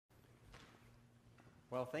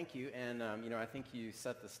Well, thank you, and I think you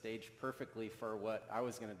set the stage perfectly for what I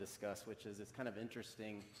was going to discuss, which is it's kind of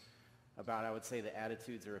interesting about, I would say, the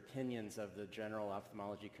attitudes or opinions of the general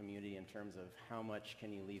ophthalmology community in terms of how much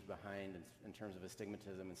can you leave behind in terms of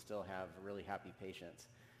astigmatism and still have really happy patients.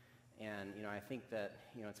 And I think that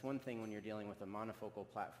it's one thing when you're dealing with a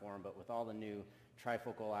monofocal platform, but with all the new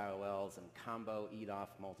trifocal IOLs and combo EDOF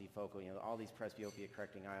multifocal, all these presbyopia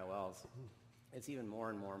correcting IOLs, it's even more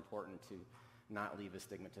and more important to not leave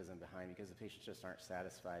astigmatism behind, because the patients just aren't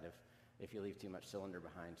satisfied if you leave too much cylinder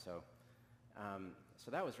behind. So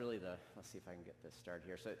that was really let's see if I can get this started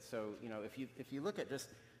here. So if you look at just,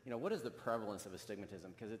 what is the prevalence of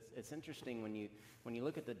astigmatism? Because it's interesting when you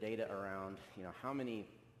look at the data around, how many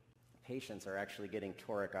patients are actually getting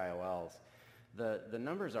toric IOLs. The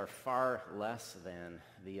numbers are far less than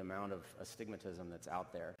the amount of astigmatism that's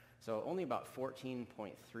out there. So only about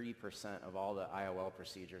 14.3% of all the IOL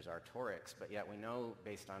procedures are torics, but yet we know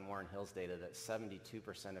based on Warren Hill's data that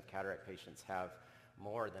 72% of cataract patients have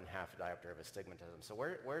more than half a diopter of astigmatism. So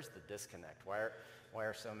where's the disconnect? Why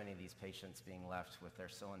are so many of these patients being left with their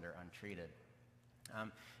cylinder untreated?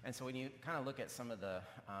 And so when you kind of look at some of the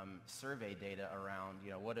survey data around,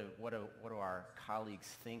 what do our colleagues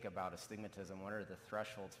think about astigmatism? What are the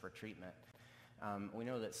thresholds for treatment? We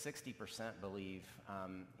know that 60% believe,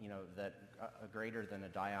 that a greater than a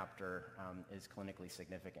diopter is clinically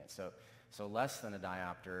significant. So less than a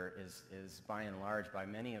diopter is by and large, by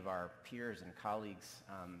many of our peers and colleagues,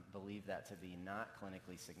 believe that to be not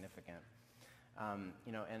clinically significant.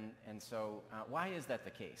 So why is that the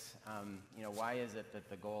case? Why is it that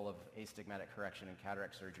the goal of astigmatic correction in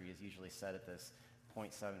cataract surgery is usually set at this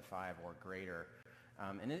 0.75 or greater?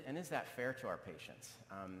 And is that fair to our patients?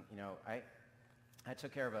 I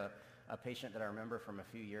took care of a patient that I remember from a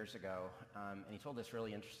few years ago, and he told this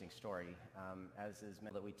really interesting story. As is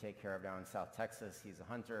that we take care of down in South Texas, he's a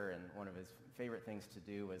hunter, and one of his favorite things to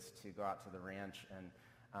do was to go out to the ranch and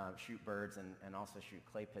shoot birds and also shoot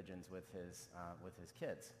clay pigeons with his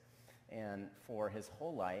kids. And for his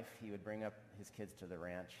whole life, he would bring up his kids to the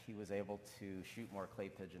ranch. He was able to shoot more clay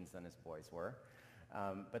pigeons than his boys were.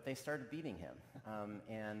 But they started beating him,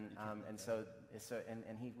 and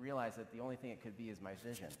he realized that the only thing it could be is my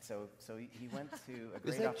vision. So he went to a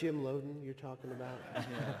great. Is that Jim Loden you're talking about?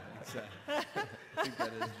 Yeah, exactly. I think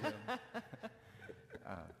that is Jim.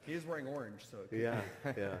 He is wearing orange, so it could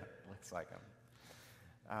yeah, looks like him.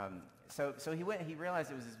 So he went. He realized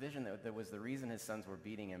it was his vision that was the reason his sons were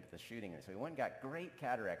beating him at the shooting. So he went and got great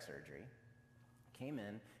cataract surgery. Came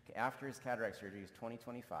in after his cataract surgery. He was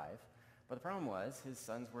 20/25. But the problem was his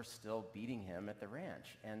sons were still beating him at the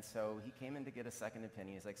ranch. And so he came in to get a second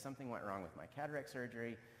opinion. He's like, something went wrong with my cataract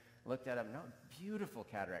surgery. Looked at him, no, beautiful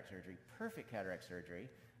cataract surgery, perfect cataract surgery.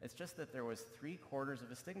 It's just that there was 3/4 of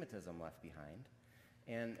astigmatism left behind.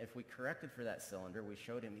 And if we corrected for that cylinder, we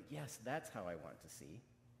showed him, yes, that's how I want to see.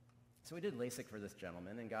 So we did LASIK for this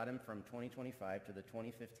gentleman and got him from 20/25 to the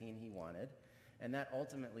 20/15 he wanted. And that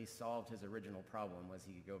ultimately solved his original problem, was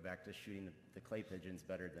he could go back to shooting the clay pigeons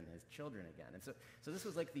better than his children again. And so this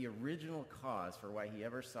was like the original cause for why he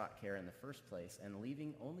ever sought care in the first place, and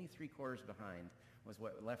leaving only 3/4 behind was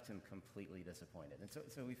what left him completely disappointed. And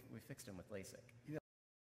so we fixed him with LASIK.